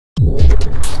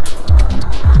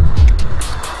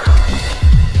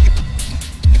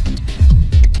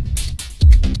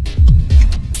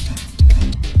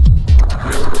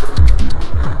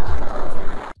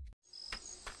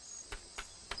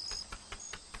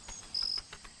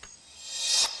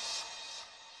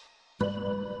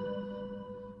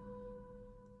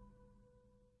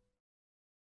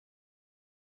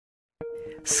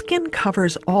Skin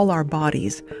covers all our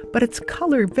bodies, but its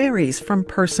color varies from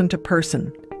person to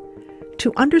person.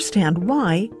 To understand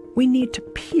why, we need to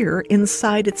peer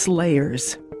inside its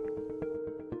layers.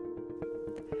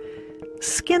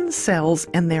 Skin cells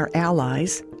and their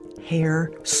allies,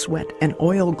 hair, sweat, and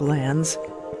oil glands,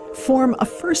 form a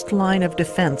first line of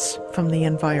defense from the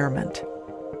environment.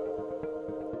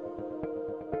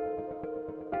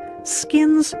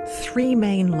 Skin's three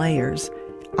main layers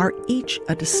are each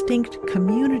a distinct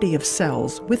community of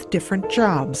cells with different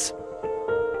jobs.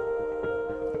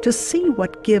 To see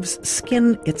what gives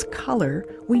skin its color,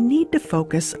 we need to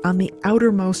focus on the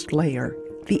outermost layer,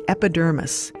 the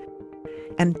epidermis,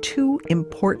 and two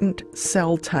important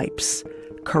cell types,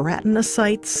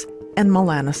 keratinocytes and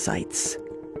melanocytes.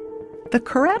 The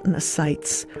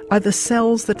keratinocytes are the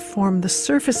cells that form the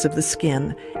surface of the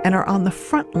skin and are on the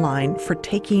front line for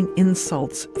taking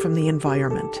insults from the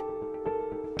environment.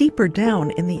 Deeper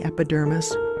down in the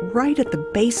epidermis, right at the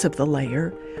base of the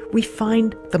layer, we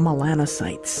find the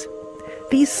melanocytes.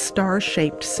 These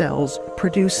star-shaped cells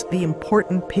produce the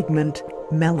important pigment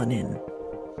melanin.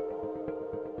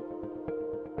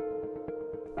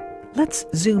 Let's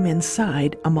zoom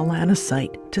inside a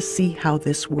melanocyte to see how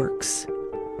this works.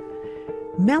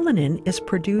 Melanin is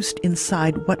produced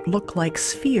inside what look like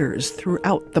spheres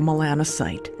throughout the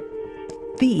melanocyte.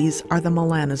 These are the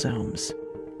melanosomes.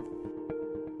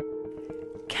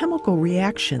 Chemical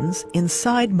reactions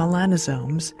inside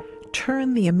melanosomes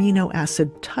turn the amino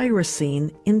acid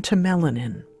tyrosine into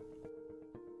melanin.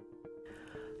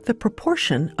 The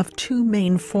proportion of two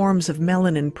main forms of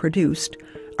melanin produced,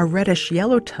 a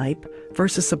reddish-yellow type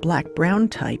versus a black-brown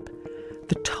type,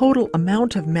 the total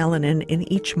amount of melanin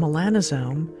in each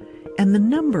melanosome, and the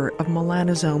number of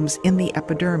melanosomes in the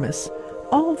epidermis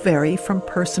all vary from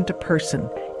person to person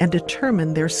and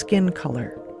determine their skin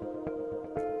color.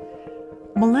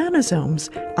 Melanosomes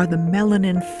are the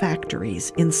melanin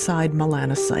factories inside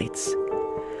melanocytes.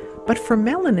 But for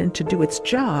melanin to do its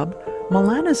job,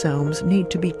 melanosomes need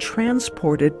to be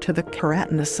transported to the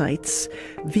keratinocytes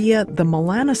via the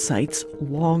melanocytes'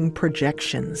 long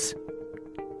projections.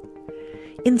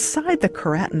 Inside the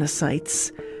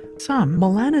keratinocytes, some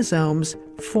melanosomes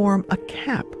form a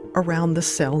cap around the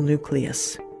cell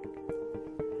nucleus.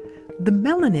 The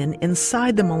melanin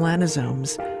inside the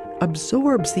melanosomes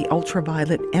absorbs the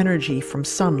ultraviolet energy from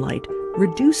sunlight,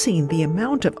 reducing the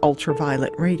amount of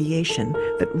ultraviolet radiation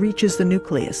that reaches the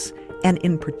nucleus, and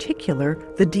in particular,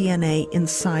 the DNA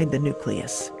inside the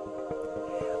nucleus.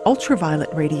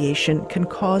 Ultraviolet radiation can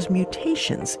cause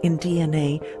mutations in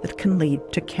DNA that can lead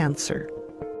to cancer.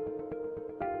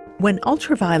 When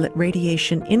ultraviolet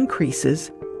radiation increases,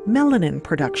 melanin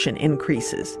production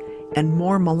increases, and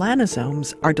more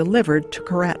melanosomes are delivered to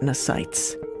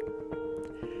keratinocytes.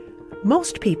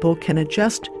 Most people can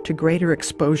adjust to greater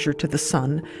exposure to the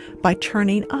sun by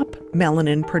turning up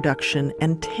melanin production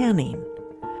and tanning.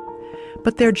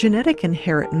 But their genetic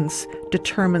inheritance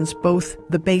determines both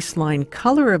the baseline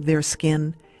color of their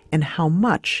skin and how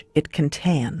much it can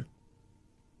tan.